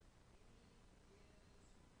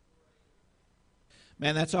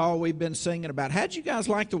Man, that's all we've been singing about. How'd you guys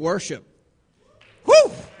like to worship?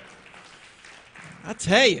 Whew! I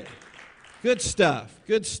tell you, good stuff,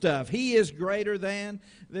 good stuff. He is greater than.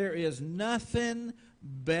 There is nothing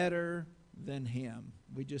better than Him.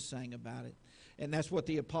 We just sang about it. And that's what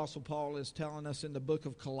the Apostle Paul is telling us in the book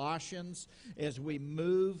of Colossians as we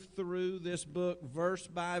move through this book verse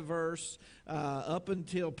by verse up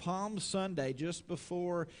until Palm Sunday, just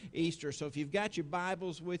before Easter. So if you've got your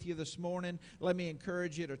Bibles with you this morning, let me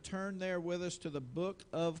encourage you to turn there with us to the book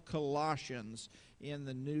of Colossians in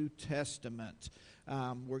the New Testament.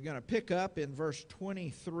 We're going to pick up in verse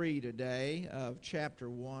 23 today of chapter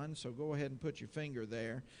 1, so go ahead and put your finger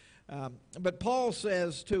there. But Paul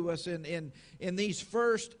says to us in these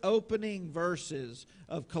first opening verses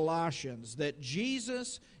of Colossians that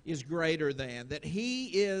Jesus is greater than, that He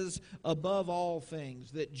is above all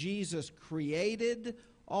things, that Jesus created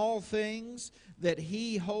all things, that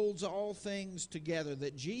He holds all things together,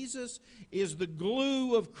 that Jesus is the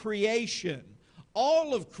glue of creation,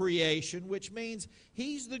 all of creation, which means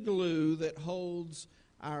He's the glue that holds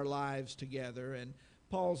our lives together. And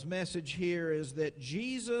Paul's message here is that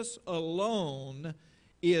Jesus alone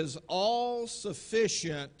is all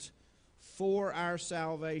sufficient for our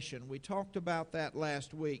salvation. We talked about that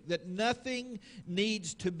last week, that nothing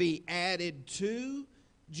needs to be added to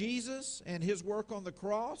Jesus and His work on the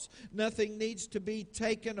cross. Nothing needs to be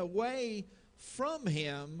taken away from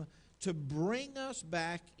Him to bring us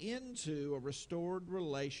back into a restored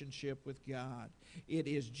relationship with God. It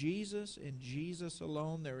is Jesus and Jesus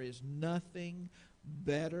alone. There is nothing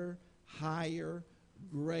better, higher,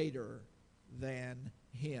 greater than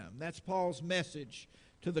Him. That's Paul's message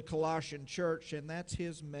to the Colossian church, and that's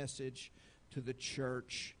his message to the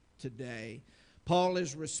church today. Paul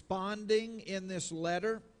is responding in this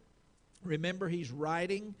letter. Remember, he's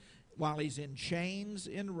writing while he's in chains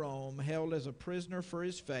in Rome, held as a prisoner for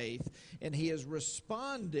his faith, and he is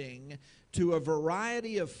responding to a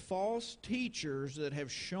variety of false teachers that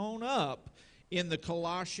have shown up in the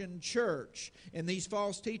Colossian church. And these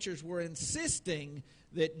false teachers were insisting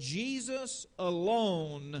that Jesus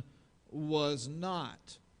alone was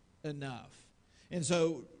not enough. And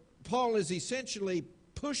so Paul is essentially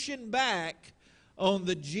pushing back on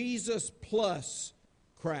the Jesus plus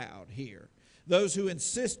crowd here. Those who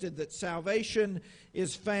insisted that salvation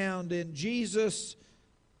is found in Jesus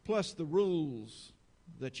plus the rules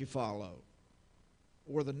that you follow,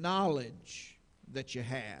 or the knowledge that you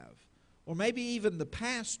have, or maybe even the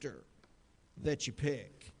pastor that you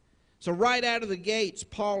pick. So right out of the gates,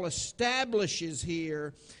 Paul establishes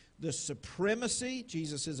here the supremacy,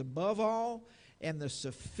 Jesus is above all, and the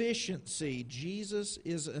sufficiency, Jesus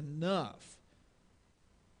is enough.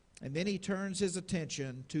 And then he turns his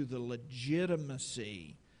attention to the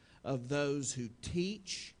legitimacy of those who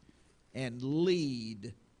teach and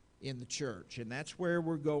lead in the church. And that's where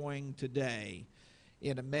we're going today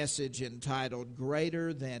in a message entitled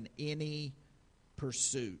Greater Than Any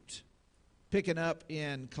Pursuit. Picking up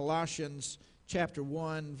in Colossians chapter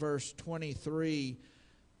 1, verse 23,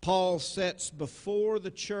 Paul sets before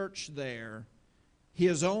the church there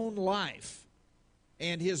his own life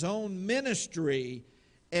and his own ministry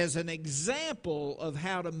as an example of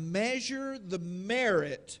how to measure the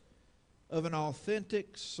merit of an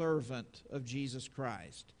authentic servant of Jesus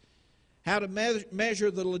Christ. How to measure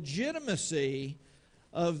the legitimacy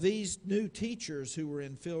of these new teachers who were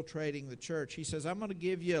infiltrating the church. He says, I'm going to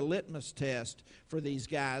give you a litmus test for these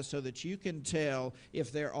guys so that you can tell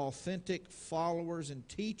if they're authentic followers and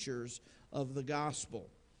teachers of the gospel.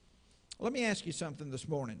 Let me ask you something this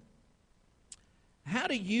morning. How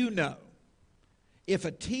do you know if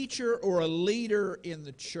a teacher or a leader in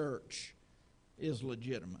the church is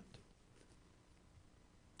legitimate?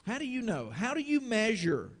 How do you know? How do you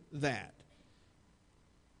measure that?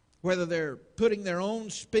 Whether they're putting their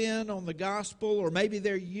own spin on the gospel, or maybe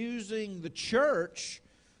they're using the church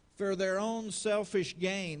for their own selfish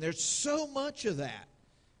gain. There's so much of that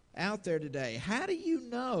out there today. How do you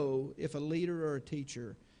know if a leader or a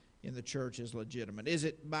teacher in the church is legitimate? Is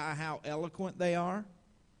it by how eloquent they are?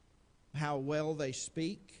 How well they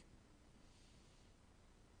speak?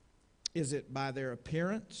 Is it by their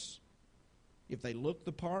appearance? If they look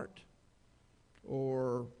the part?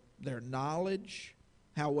 Or their knowledge?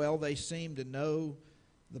 How well they seem to know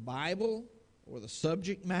the Bible or the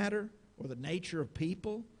subject matter or the nature of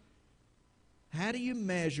people? How do you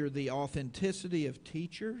measure the authenticity of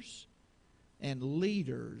teachers and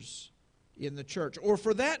leaders in the church? Or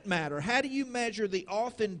for that matter, how do you measure the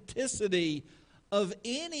authenticity of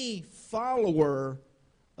any follower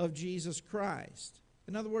of Jesus Christ?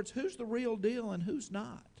 In other words, who's the real deal and who's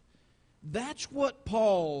not? That's what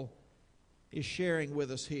Paul is sharing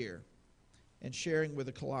with us here and sharing with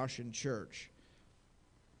the Colossian church.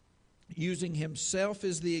 Using himself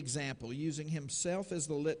as the example, using himself as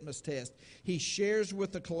the litmus test, he shares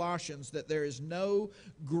with the Colossians that there is no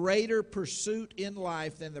greater pursuit in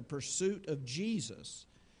life than the pursuit of Jesus.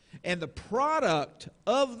 And the product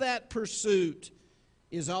of that pursuit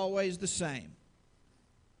is always the same: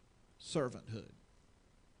 servanthood.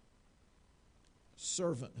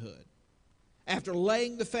 Servanthood. After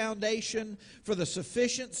laying the foundation for the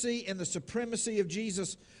sufficiency and the supremacy of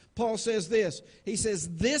Jesus, Paul says this. He says,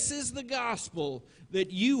 "This is the gospel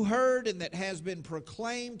that you heard and that has been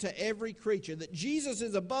proclaimed to every creature, that Jesus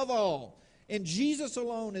is above all, and Jesus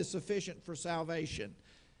alone is sufficient for salvation,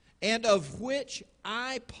 and of which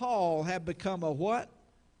I, Paul, have become a" what?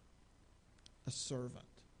 A servant.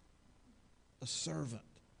 A servant.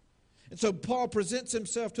 And so Paul presents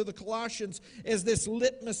himself to the Colossians as this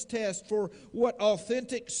litmus test for what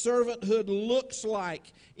authentic servanthood looks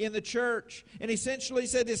like in the church. And essentially he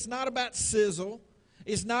said it's not about sizzle,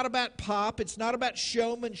 it's not about pop, it's not about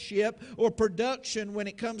showmanship or production when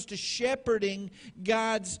it comes to shepherding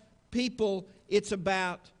God's people. It's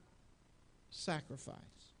about sacrifice.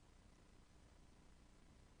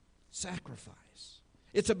 Sacrifice.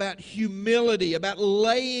 It's about humility, about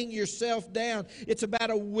laying yourself down. It's about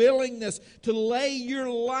a willingness to lay your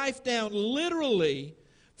life down literally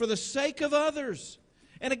for the sake of others.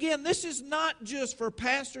 And again, this is not just for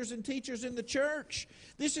pastors and teachers in the church.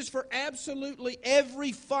 This is for absolutely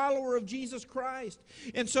every follower of Jesus Christ.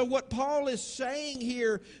 And so what Paul is saying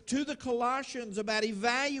here to the Colossians about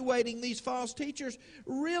evaluating these false teachers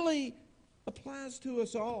really applies to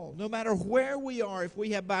us all, no matter where we are, if we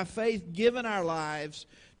have by faith given our lives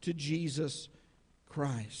to Jesus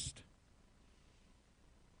Christ.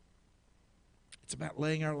 It's about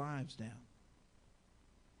laying our lives down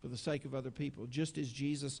for the sake of other people, just as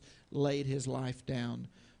Jesus laid his life down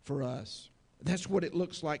for us. That's what it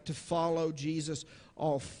looks like to follow Jesus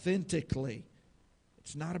authentically.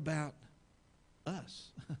 It's not about us.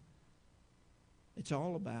 It's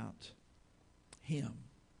all about him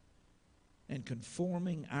and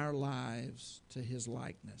conforming our lives to his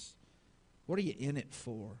likeness. What are you in it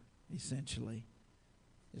for, essentially,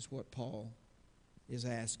 is what Paul is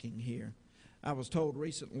asking here. I was told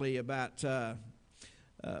recently about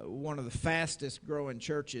one of the fastest growing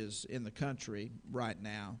churches in the country right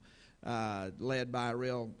now, led by a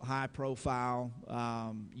real high-profile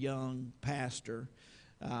young pastor,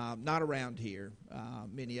 not around here.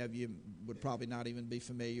 Many of you would probably not even be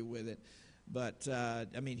familiar with it. But,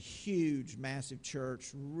 huge, massive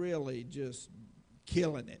church, really just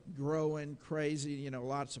killing it, growing, crazy,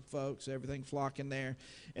 lots of folks, everything flocking there.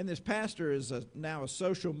 And this pastor is now a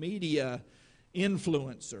social media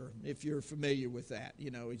influencer, if you're familiar with that.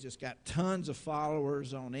 He's just got tons of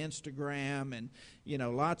followers on Instagram and,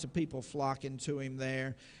 lots of people flocking to him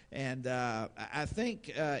there. And I think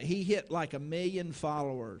he hit like 1 million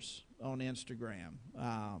followers on Instagram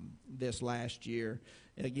this last year.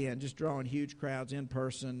 Again, just drawing huge crowds in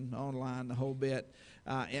person, online, the whole bit.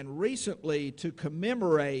 And recently, to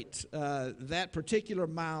commemorate that particular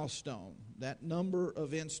milestone, that number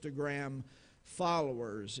of Instagram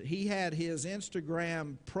followers, he had his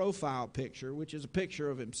Instagram profile picture, which is a picture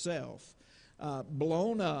of himself,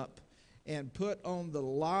 blown up and put on the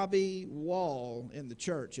lobby wall in the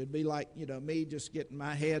church. It'd be like, me just getting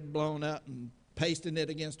my head blown up and pasting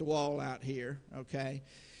it against a wall out here, okay?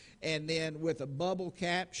 And then with a bubble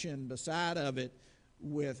caption beside of it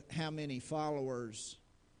with how many followers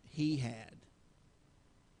he had.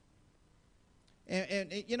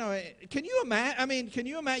 And can you imagine? Can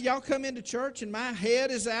you imagine? Y'all come into church and my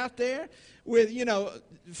head is out there with,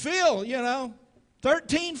 Phil,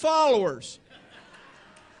 13 followers.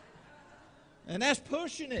 And that's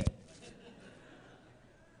pushing it.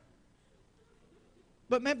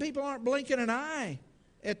 But man, people aren't blinking an eye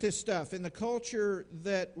at this stuff in the culture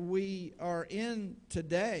that we are in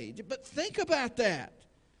today. But think about that.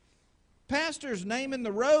 Pastors naming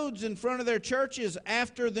the roads in front of their churches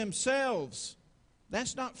after themselves.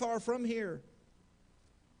 That's not far from here.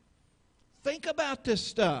 Think about this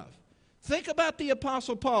stuff. Think about the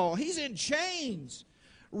Apostle Paul. He's in chains,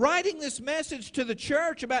 writing this message to the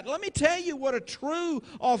church about, let me tell you what a true,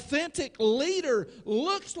 authentic leader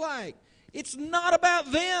looks like. It's not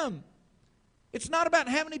about them. It's not about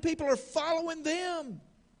how many people are following them.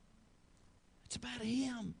 It's about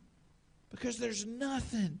him. Because there's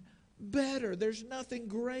nothing better. There's nothing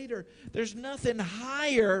greater. There's nothing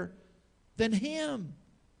higher than him.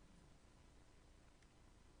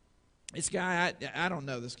 This guy, I don't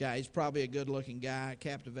know this guy. He's probably a good-looking guy,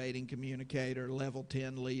 captivating communicator, level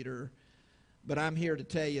 10 leader. But I'm here to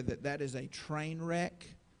tell you that that is a train wreck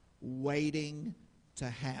waiting to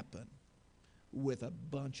happen with a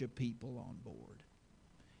bunch of people on board.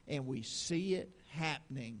 And we see it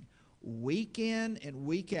happening week in and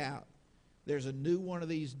week out. There's a new one of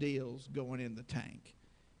these deals going in the tank.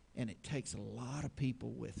 And it takes a lot of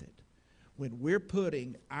people with it. When we're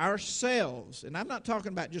putting ourselves, and I'm not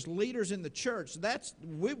talking about just leaders in the church,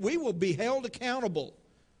 we will be held accountable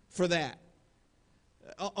for that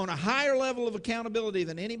on a higher level of accountability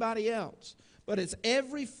than anybody else. But it's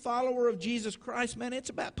every follower of Jesus Christ, man, it's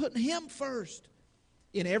about putting Him first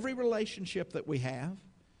in every relationship that we have,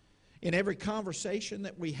 in every conversation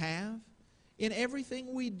that we have, in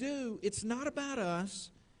everything we do. It's not about us.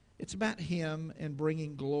 It's about Him and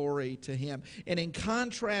bringing glory to Him. And in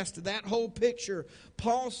contrast to that whole picture,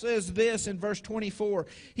 Paul says this in verse 24.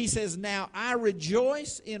 He says, "Now I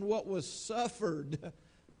rejoice in what was suffered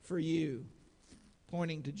for you,"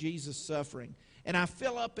 pointing to Jesus' suffering. "And I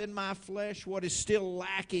fill up in my flesh what is still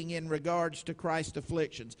lacking in regards to Christ's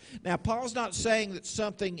afflictions." Now, Paul's not saying that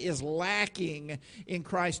something is lacking in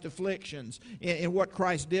Christ's afflictions, in what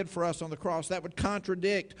Christ did for us on the cross. That would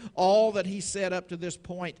contradict all that he said up to this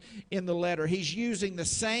point in the letter. He's using the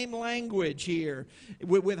same language here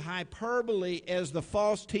with hyperbole as the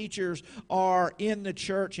false teachers are in the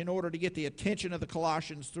church in order to get the attention of the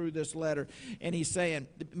Colossians through this letter. And he's saying,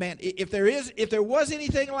 man, if there was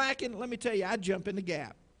anything lacking, let me tell you, I'd jump in the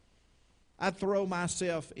gap. I'd throw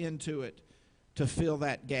myself into it to fill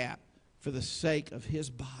that gap for the sake of His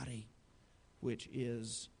body, which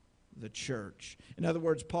is the church. In other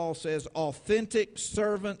words, Paul says, authentic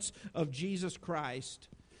servants of Jesus Christ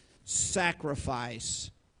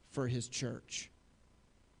sacrifice for His church.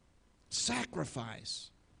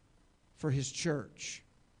 Sacrifice for His church.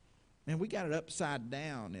 And we got it upside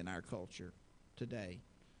down in our culture today,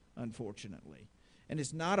 unfortunately. And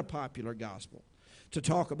it's not a popular gospel to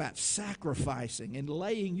talk about sacrificing and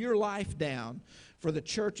laying your life down for the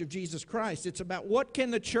church of Jesus Christ. It's about, what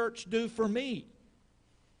can the church do for me?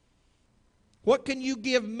 What can you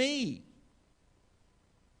give me?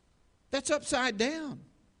 That's upside down.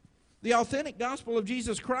 The authentic gospel of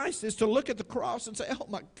Jesus Christ is to look at the cross and say, oh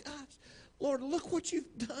my gosh, Lord, look what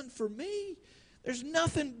you've done for me. There's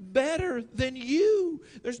nothing better than you.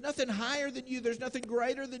 There's nothing higher than you. There's nothing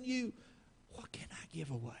greater than you. What can I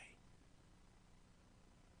give away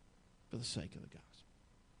for the sake of the gospel?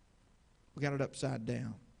 We got it upside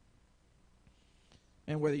down.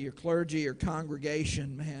 And whether you're clergy or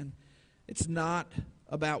congregation, man, it's not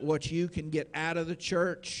about what you can get out of the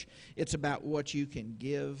church. It's about what you can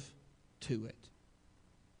give to it.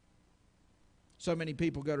 So many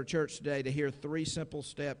people go to church today to hear 3 simple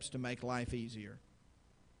steps to make life easier.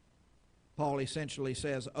 Paul essentially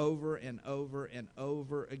says over and over and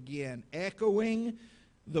over again, echoing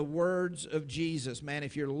the words of Jesus. Man,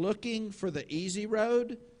 if you're looking for the easy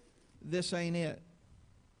road, this ain't it.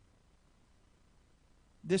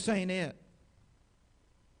 This ain't it.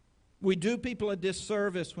 We do people a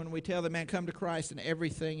disservice when we tell them, man, come to Christ and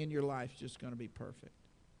everything in your life is just going to be perfect.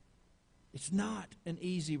 It's not an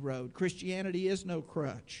easy road. Christianity is no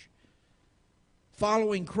crutch.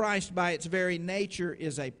 Following Christ by its very nature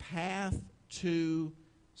is a path to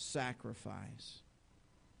sacrifice.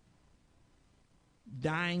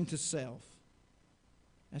 Dying to self.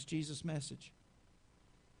 That's Jesus' message.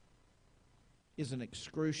 Is an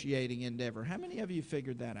excruciating endeavor. How many of you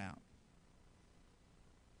figured that out?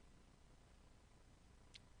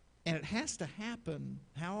 And it has to happen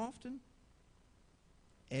how often?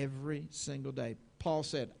 Every single day. Paul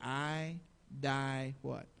said, I die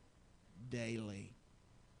what? Daily.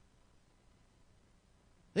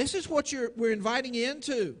 This is what we're inviting you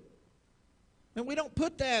into. And we don't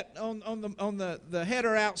put that on the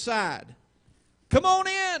header outside. Come on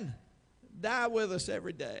in. Die with us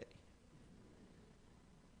every day.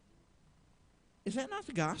 Is that not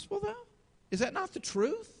the gospel, though? Is that not the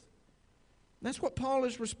truth? That's what Paul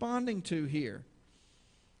is responding to here.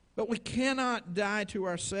 But we cannot die to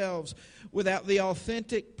ourselves without the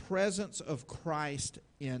authentic presence of Christ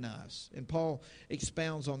in us. And Paul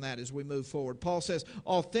expounds on that as we move forward. Paul says,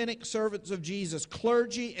 authentic servants of Jesus,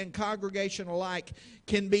 clergy and congregation alike,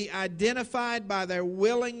 can be identified by their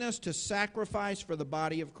willingness to sacrifice for the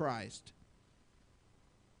body of Christ.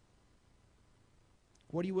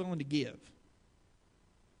 What are you willing to give?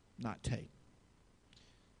 Not take.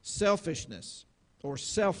 Selfishness, or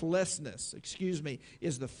selflessness,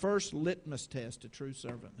 is the first litmus test to true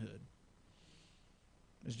servanthood.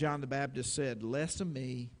 As John the Baptist said, less of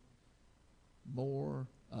me, more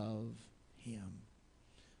of Him.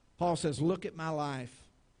 Paul says, look at my life.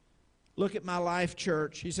 Look at my life,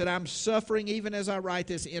 church. He said, I'm suffering even as I write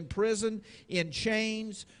this, in prison, in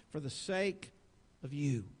chains, for the sake of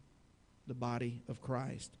you, the body of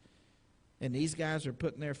Christ. And these guys are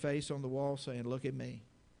putting their face on the wall saying, look at me.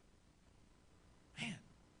 Man,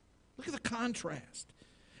 look at the contrast.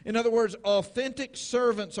 In other words, authentic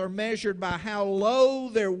servants are measured by how low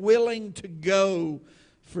they're willing to go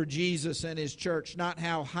for Jesus and His church, not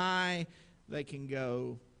how high they can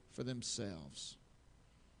go for themselves.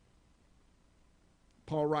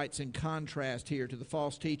 Paul writes in contrast here to the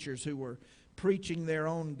false teachers who were preaching their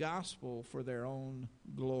own gospel for their own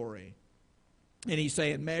glory. And he's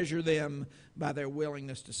saying, measure them by their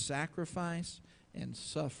willingness to sacrifice and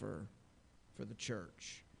suffer for the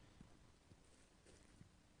church.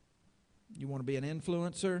 You want to be an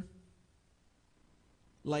influencer?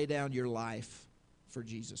 Lay down your life for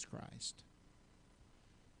Jesus Christ.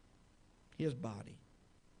 His body,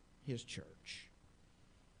 His church.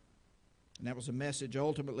 And that was a message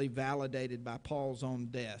ultimately validated by Paul's own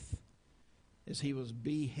death as he was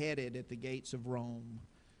beheaded at the gates of Rome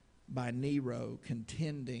by Nero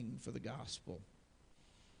contending for the gospel.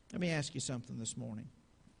 Let me ask you something this morning.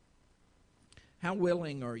 How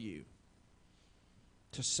willing are you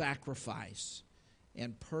to sacrifice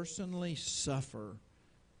and personally suffer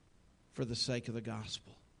for the sake of the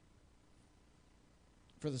gospel,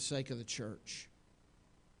 for the sake of the church?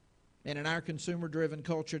 And in our consumer-driven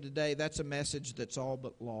culture today, that's a message that's all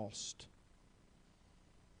but lost.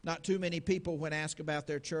 Not too many people, when asked about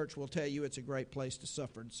their church, will tell you it's a great place to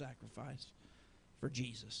suffer and sacrifice for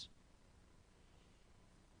Jesus.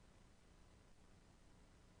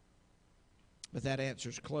 But that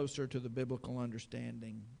answer's closer to the biblical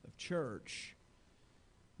understanding of church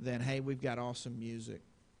than, hey, we've got awesome music,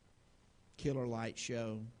 killer light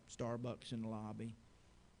show, Starbucks in the lobby,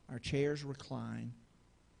 our chairs recline,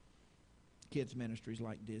 kids' ministries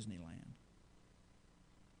like Disneyland.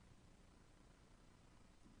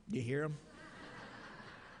 You hear them?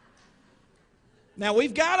 Now,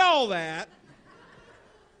 we've got all that.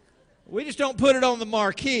 We just don't put it on the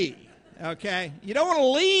marquee, okay? You don't want to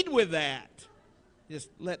lead with that. Just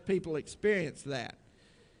let people experience that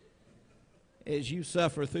as you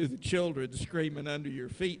suffer through the children screaming under your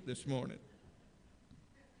feet this morning.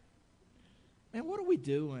 Man, what are we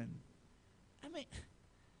doing? I mean,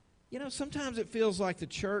 you know, sometimes it feels like the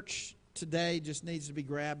church today just needs to be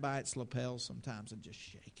grabbed by its lapels sometimes and just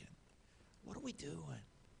shaken. What are we doing?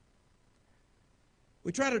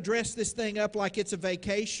 We try to dress this thing up like it's a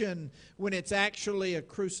vacation when it's actually a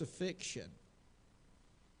crucifixion.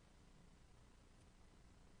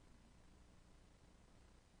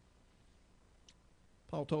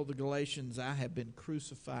 Paul told the Galatians, I have been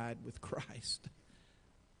crucified with Christ.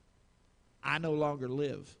 I no longer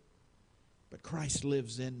live, but Christ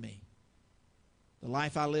lives in me. The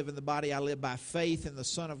life I live in the body, I live by faith in the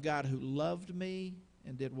Son of God who loved me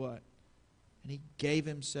and did what? And He gave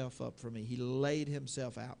Himself up for me. He laid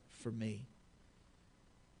Himself out for me.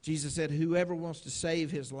 Jesus said, whoever wants to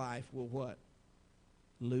save his life will what?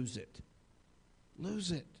 Lose it.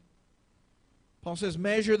 Lose it. Paul says,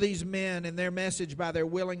 measure these men and their message by their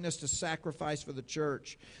willingness to sacrifice for the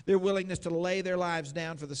church, their willingness to lay their lives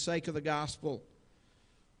down for the sake of the gospel.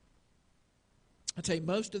 I tell you,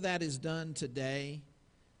 most of that is done today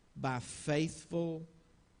by faithful,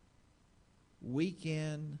 week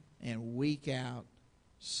in and week out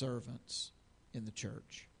servants in the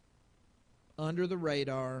church. Under the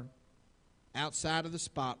radar, outside of the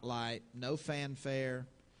spotlight, no fanfare,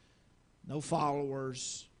 no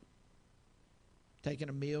followers, taking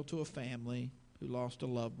a meal to a family who lost a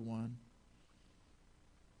loved one,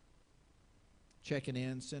 checking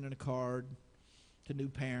in, sending a card to new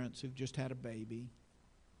parents who've just had a baby,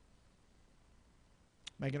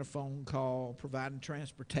 making a phone call, providing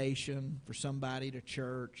transportation for somebody to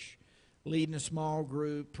church, leading a small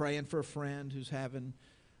group, praying for a friend who's having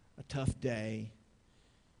a tough day,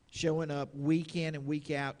 showing up week in and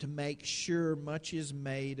week out to make sure much is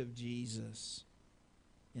made of Jesus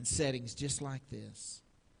in settings just like this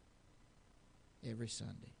every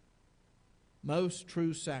Sunday. Most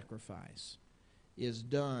true sacrifice is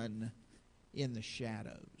done in the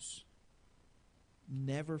shadows.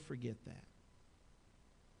 Never forget that.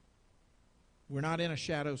 We're not in a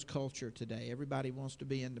shadows culture today. Everybody wants to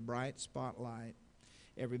be in the bright spotlight.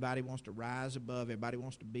 Everybody wants to rise above. Everybody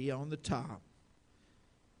wants to be on the top.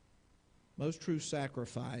 Most true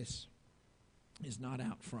sacrifice is not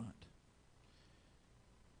out front.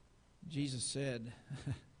 Jesus said,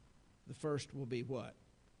 the first will be what?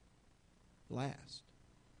 Last.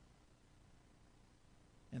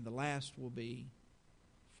 And the last will be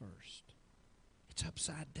first. It's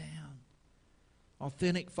upside down.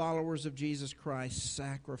 Authentic followers of Jesus Christ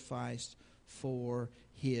sacrificed for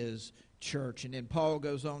His church. And then Paul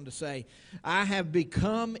goes on to say, I have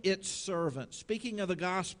become its servant. Speaking of the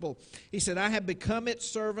gospel, he said, I have become its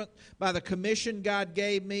servant by the commission God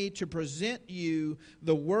gave me to present you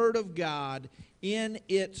the Word of God in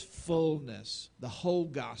its fullness, the whole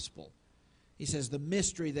gospel. He says, the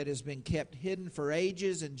mystery that has been kept hidden for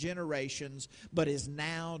ages and generations, but is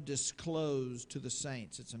now disclosed to the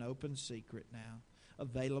saints. It's an open secret now,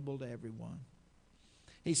 available to everyone.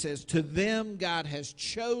 He says, to them God has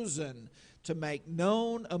chosen to make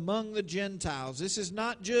known among the Gentiles. This is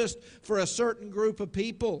not just for a certain group of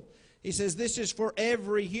people. He says, this is for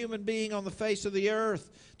every human being on the face of the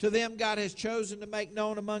earth. To them God has chosen to make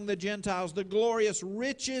known among the Gentiles the glorious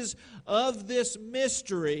riches of this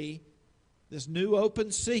mystery, this new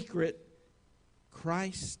open secret,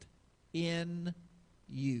 Christ in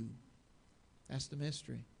you. That's the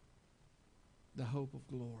mystery, the hope of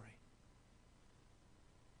glory.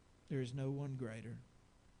 There is no one greater.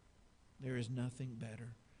 There is nothing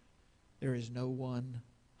better. There is no one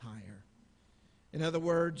higher. In other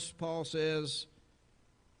words, Paul says,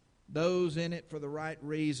 those in it for the right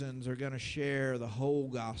reasons are going to share the whole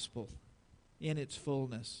gospel in its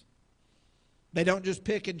fullness. They don't just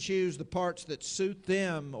pick and choose the parts that suit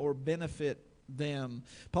them or benefit them.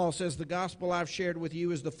 Paul says, the gospel I've shared with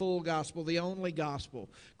you is the full gospel, the only gospel.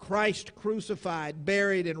 Christ crucified,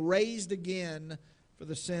 buried, and raised again for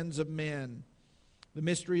the sins of men. The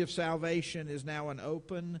mystery of salvation is now an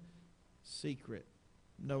open secret,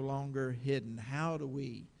 no longer hidden. How do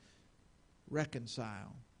we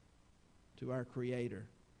reconcile to our Creator?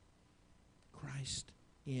 Christ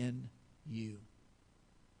in you.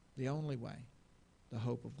 The only way, the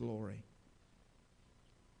hope of glory.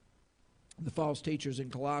 The false teachers in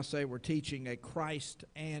Colossae were teaching a Christ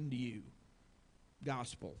and you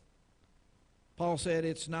gospel. Paul said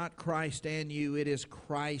it's not Christ and you, it is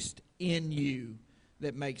Christ in you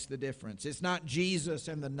that makes the difference. It's not Jesus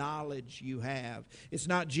and the knowledge you have. It's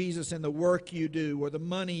not Jesus and the work you do or the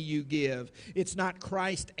money you give. It's not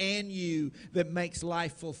Christ and you that makes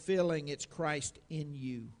life fulfilling. It's Christ in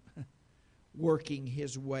you, working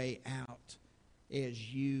His way out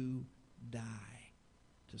as you die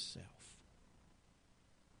to self.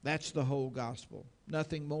 That's the whole gospel.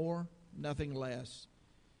 Nothing more, nothing less.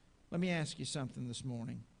 Let me ask you something this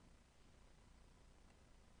morning.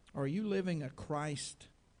 Are you living a Christ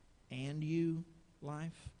and you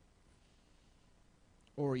life?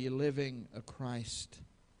 Or are you living a Christ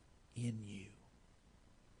in you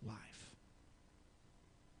life?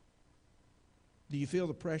 Do you feel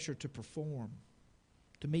the pressure to perform,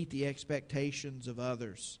 to meet the expectations of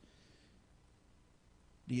others?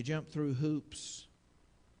 Do you jump through hoops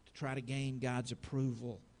to try to gain God's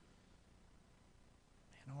approval?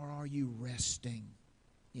 Or are you resting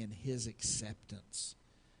in His acceptance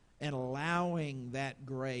and allowing that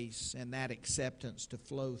grace and that acceptance to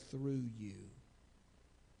flow through you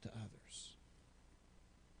to others?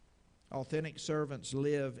 Authentic servants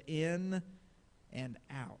live in and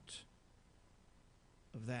out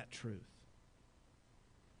of that truth.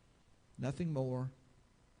 Nothing more,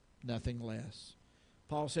 nothing less.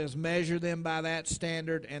 Paul says, measure them by that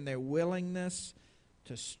standard and their willingness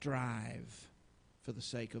to strive for the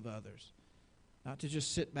sake of others. Not to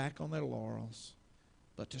just sit back on their laurels,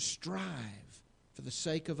 but to strive for the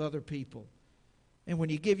sake of other people. And when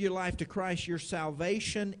you give your life to Christ, your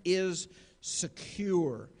salvation is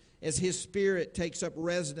secure as His Spirit takes up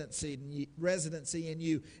residency in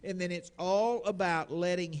you. And then it's all about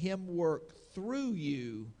letting Him work through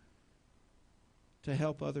you to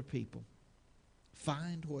help other people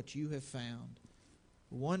find what you have found.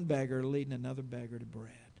 One beggar leading another beggar to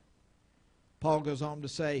bread. Paul goes on to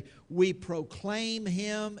say, we proclaim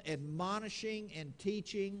Him, admonishing and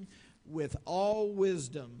teaching with all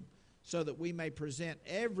wisdom, so that we may present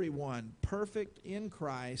everyone perfect in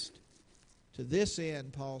Christ. To this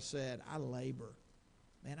end, Paul said, I labor.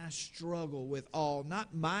 Man, I struggle with all,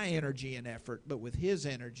 not my energy and effort, but with His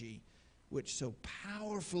energy, which so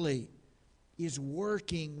powerfully is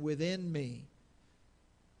working within me.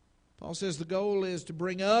 Paul says the goal is to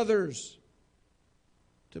bring others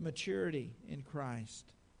to maturity in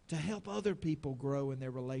Christ, to help other people grow in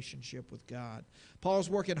their relationship with God. Paul's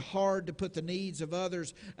working hard to put the needs of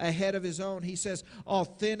others ahead of his own. He says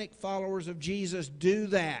authentic followers of Jesus do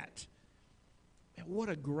that. And what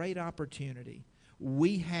a great opportunity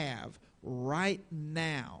we have right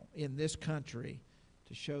now in this country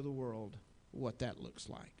to show the world what that looks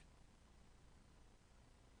like.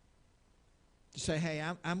 To say, hey,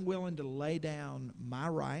 I'm willing to lay down my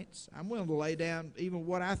rights. I'm willing to lay down even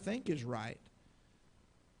what I think is right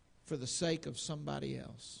for the sake of somebody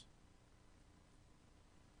else.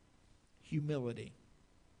 Humility.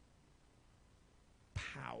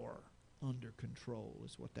 Power under control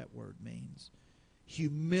is what that word means.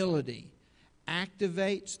 Humility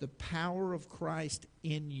activates the power of Christ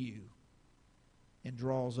in you and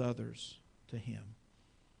draws others to Him.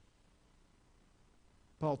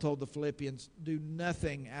 Paul told the Philippians, do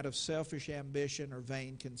nothing out of selfish ambition or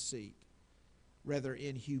vain conceit. Rather,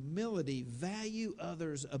 in humility, value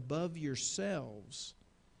others above yourselves,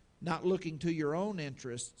 not looking to your own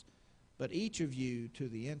interests, but each of you to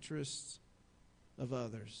the interests of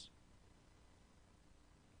others.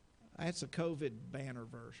 That's a COVID banner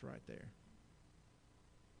verse right there.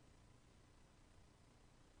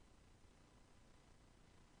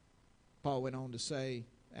 Paul went on to say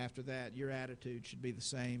after that, your attitude should be the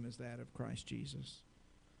same as that of Christ Jesus.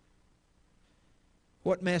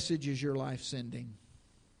 What message is your life sending?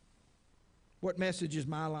 What message is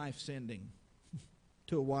my life sending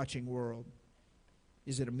to a watching world?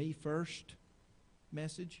 Is it a me first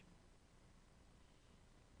message?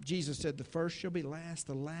 Jesus said, the first shall be last,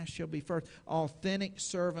 the last shall be first. Authentic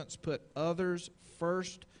servants put others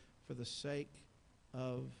first for the sake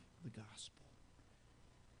of the gospel.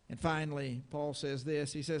 And finally, Paul says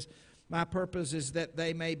this. He says, my purpose is that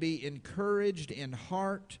they may be encouraged in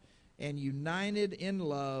heart and united in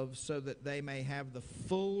love, so that they may have the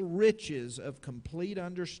full riches of complete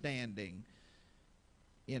understanding,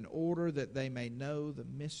 in order that they may know the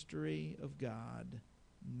mystery of God,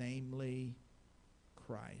 namely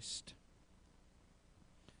Christ.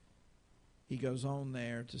 He goes on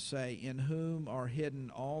there to say, in whom are hidden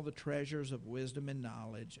all the treasures of wisdom and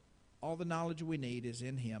knowledge. All the knowledge we need is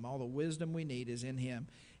in Him. All the wisdom we need is in Him.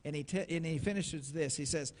 And he finishes this. He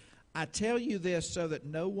says, I tell you this so that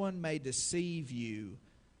no one may deceive you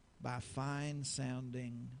by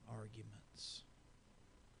fine-sounding arguments.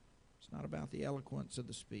 It's not about the eloquence of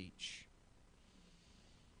the speech.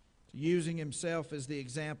 Using himself as the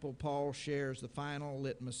example, Paul shares the final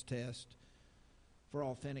litmus test for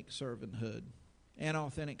authentic servanthood and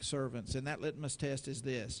authentic servants. And that litmus test is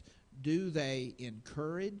this. Do they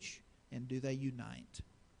encourage and do they unite?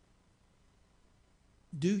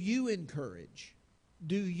 Do you encourage?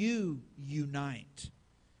 Do you unite?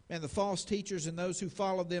 And the false teachers and those who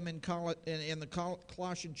followed them in the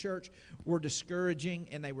Colossian church were discouraging,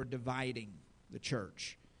 and they were dividing the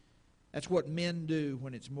church. That's what men do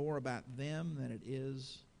when it's more about them than it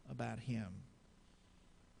is about Him.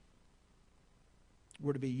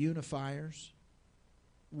 We're to be unifiers.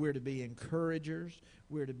 We're to be encouragers.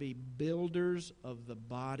 We're to be builders of the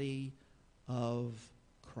body of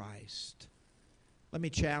Christ. Let me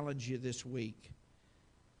challenge you this week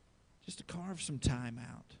just to carve some time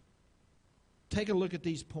out. Take a look at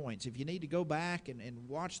these points. If you need to go back and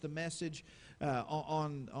watch the message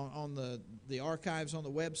on the archives on the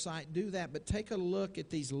website, do that. But take a look at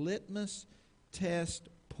these litmus test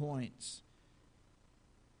points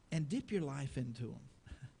and dip your life into them.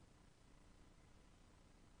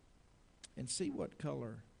 And see what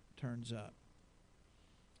color turns up.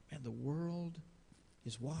 And the world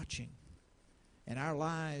is watching. And our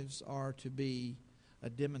lives are to be a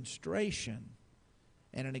demonstration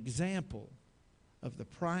and an example of the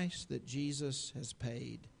price that Jesus has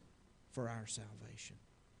paid for our salvation,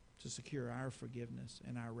 to secure our forgiveness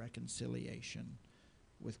and our reconciliation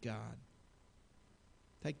with God.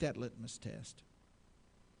 Take that litmus test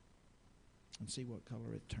and see what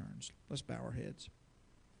color it turns. Let's bow our heads.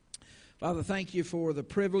 Father, thank you for the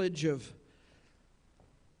privilege of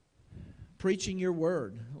preaching your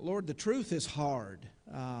word. Lord, the truth is hard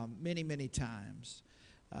many, many times,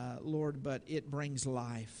 Lord, but it brings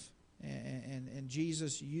life. And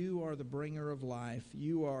Jesus, you are the bringer of life.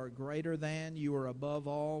 You are greater than, you are above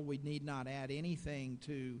all. We need not add anything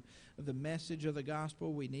to the message of the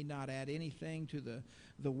gospel. We need not add anything to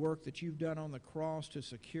the work that you've done on the cross to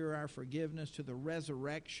secure our forgiveness, to the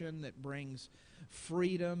resurrection that brings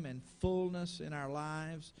freedom and fullness in our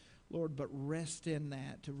lives. Lord, but rest in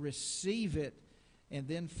that, to receive it and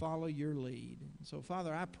then follow your lead. And so,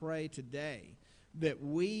 Father, I pray today that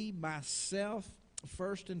we, myself,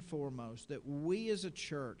 first and foremost, that we as a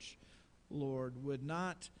church, Lord, would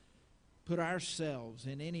not put ourselves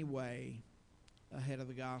in any way ahead of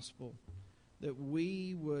the gospel. That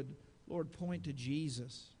we would, Lord, point to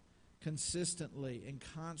Jesus consistently and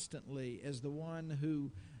constantly as the one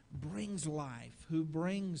who brings life, who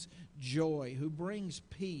brings joy, who brings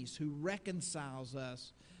peace, who reconciles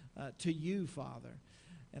us to you, Father.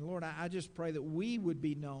 And Lord, I just pray that we would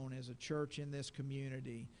be known as a church in this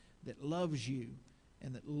community that loves you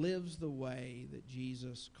and that lives the way that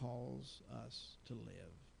Jesus calls us to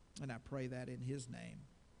live. And I pray that in his name.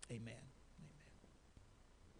 Amen.